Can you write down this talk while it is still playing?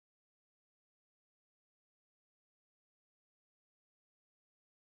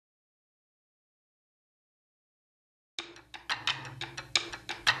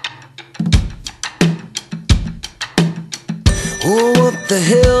the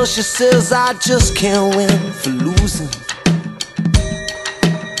hill, she says I just can't win for losing.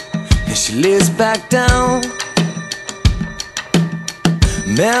 And she lays back down.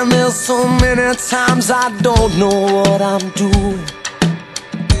 Man, there's so many times I don't know what I'm doing,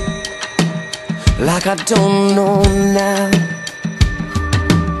 like I don't know now.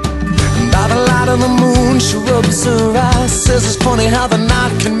 By the light of the moon, she rubs her eyes, says it's funny how the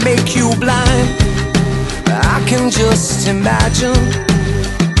night can make you blind. I can just imagine,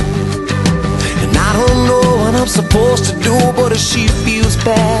 and I don't know what I'm supposed to do, but if she feels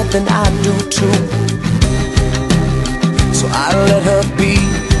bad, then I do too. So I let her be.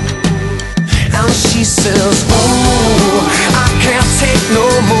 And she says, ooh, I can't take no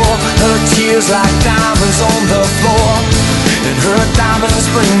more. Her tears like diamonds on the floor, and her diamonds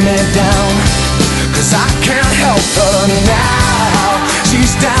bring me down. Cause I can't help her now.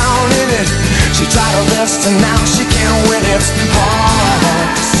 She's down in it. She tried her best and now she can't win. It's hard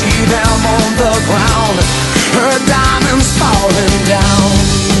to see them on the ground. Her diamonds falling down.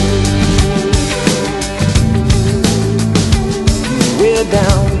 We're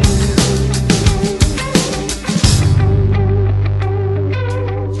down.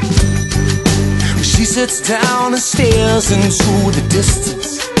 She sits down and stares into the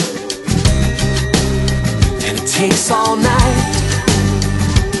distance, and it takes all night.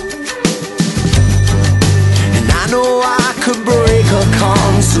 And I know I could break her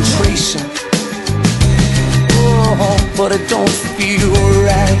concentration, oh, but it don't feel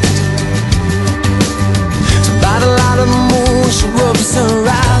right. So by the light of the moon, she rubs her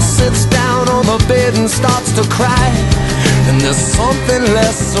eyes, sits down on the bed and starts to cry. And there's something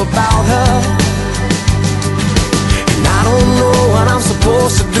less about her. I don't know what I'm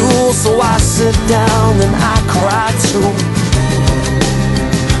supposed to do, so I sit down and I cry too.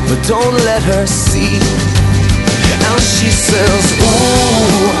 But don't let her see. And she says,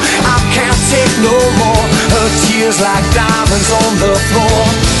 ooh, I can't take no more. Her tears like diamonds on the floor,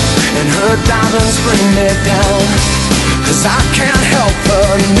 and her diamonds bring me down. Cause I can't help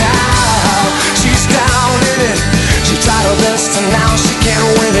her now. She's down in it. She tried her best and now she can't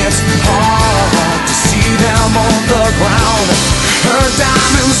win. It's hard to see them on the ground. Her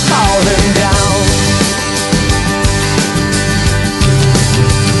diamonds falling down.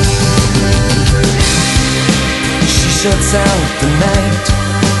 She shuts out the night,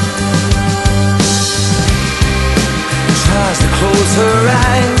 tries to close her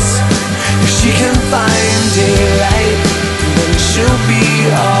eyes. If she can find daylight, then she'll be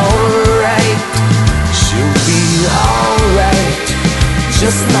alright. She'll be alright,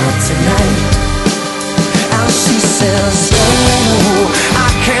 just not tonight. And she says, ooh, I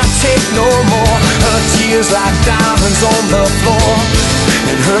can't take no more. Her tears like diamonds on the floor,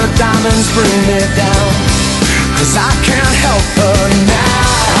 and her diamonds bring me down. Cause I can't help her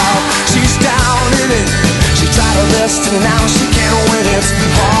now. She's down in it. She tried her best and now she can't win. It's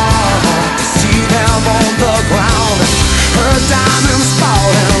hard to see them on the ground. Her diamonds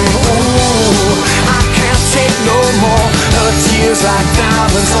falling. Ooh, I can't take no more. Her tears like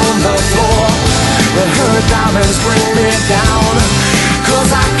diamonds on the floor, but her diamonds bring me down. Cause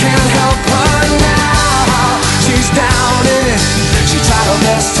I can't help her now. She's down in it. She tried her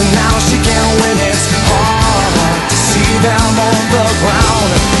best and now she can't win. It's hard to see them on the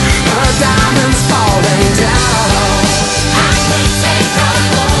ground. Her diamonds falling down. I can't take no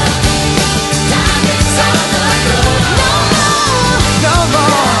more. Diamonds on the floor. No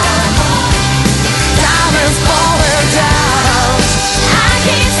more. Diamonds falling down. I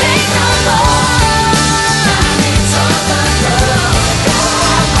can't take no more. Diamonds on the floor. No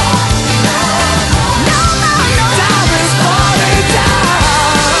more. Diamonds falling down.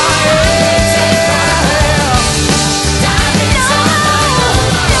 Diamonds on the floor.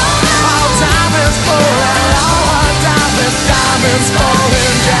 Oh, diamonds falling. Oh, diamonds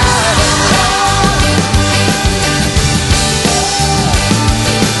falling down.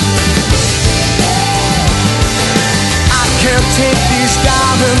 I can't take these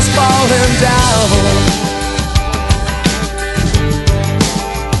diamonds falling down.